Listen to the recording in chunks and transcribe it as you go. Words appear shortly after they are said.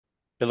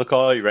Yeah, look,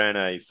 I ran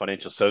a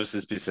financial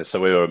services business.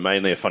 So we were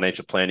mainly a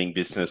financial planning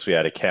business. We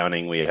had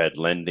accounting, we had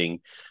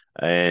lending,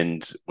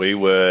 and we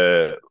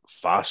were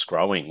fast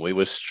growing. We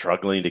were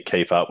struggling to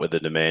keep up with the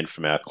demand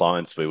from our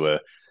clients. We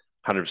were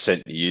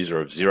 100% user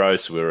of Xero.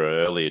 So we were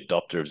an early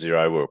adopter of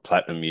Xero. We were a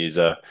platinum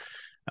user.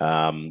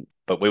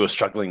 But we were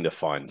struggling to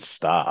find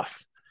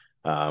staff.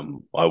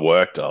 I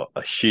worked a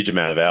huge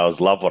amount of hours,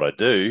 love what I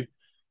do,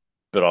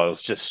 but I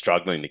was just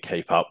struggling to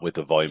keep up with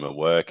the volume of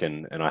work.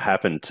 And I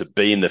happened to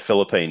be in the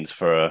Philippines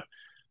for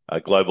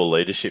a global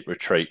leadership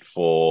retreat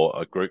for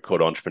a group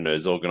called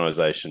Entrepreneurs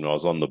Organisation. I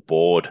was on the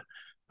board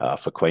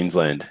for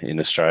Queensland in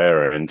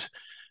Australia and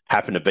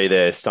happened to be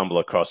there, stumble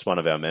across one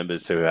of our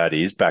members who had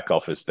his back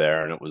office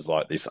there. And it was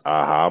like this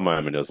aha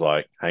moment. It was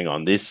like, hang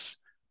on, this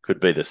could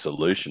be the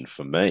solution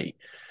for me.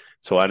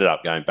 So I ended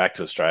up going back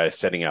to Australia,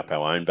 setting up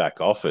our own back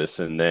office,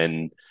 and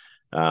then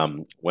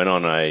went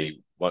on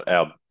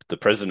the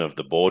president of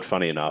the board,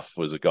 funny enough,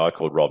 was a guy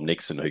called Rob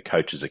Nixon who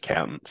coaches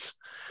accountants.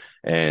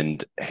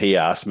 And he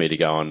asked me to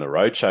go on the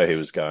roadshow he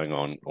was going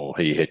on, or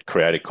he had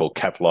created called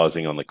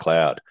Capitalizing on the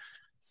Cloud,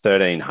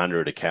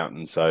 1,300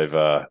 accountants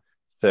over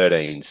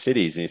 13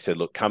 cities. And he said,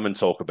 look, come and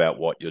talk about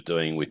what you're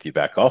doing with your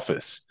back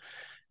office.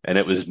 And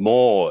it was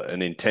more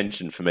an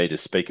intention for me to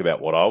speak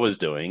about what I was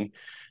doing.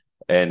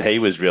 And he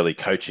was really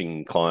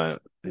coaching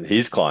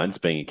his clients,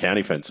 being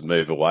accounting firms, to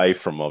move away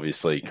from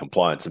obviously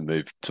compliance and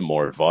move to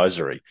more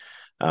advisory.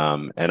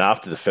 And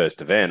after the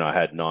first event, I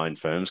had 9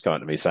 firms coming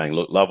to me saying,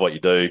 look, love what you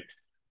do.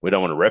 We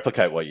don't want to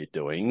replicate what you're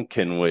doing.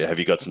 Have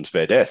you got some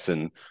spare desks?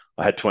 And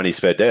I had 20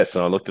 spare desks.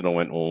 And I looked at it and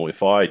went, well,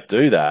 if I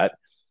do that,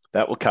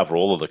 that will cover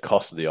all of the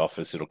cost of the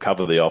office. It'll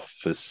cover the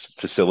office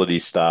facility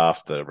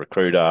staff, the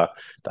recruiter,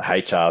 the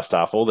HR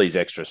staff, all these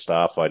extra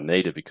staff I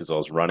needed because I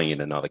was running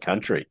in another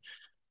country.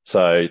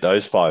 So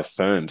those 5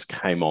 firms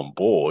came on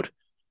board.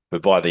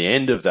 But by the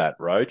end of that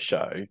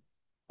roadshow,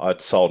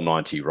 I'd sold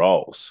 90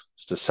 roles.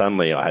 So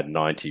suddenly I had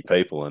 90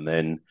 people, and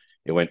then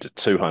it went to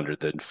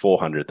 200, then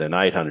 400, then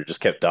 800, just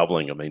kept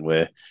doubling. I mean,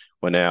 we're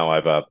now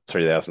over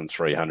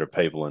 3,300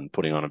 people and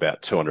putting on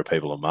about 200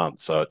 people a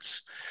month. So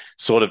it's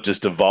sort of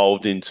just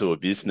evolved into a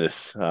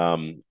business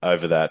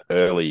over that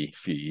early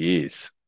few years.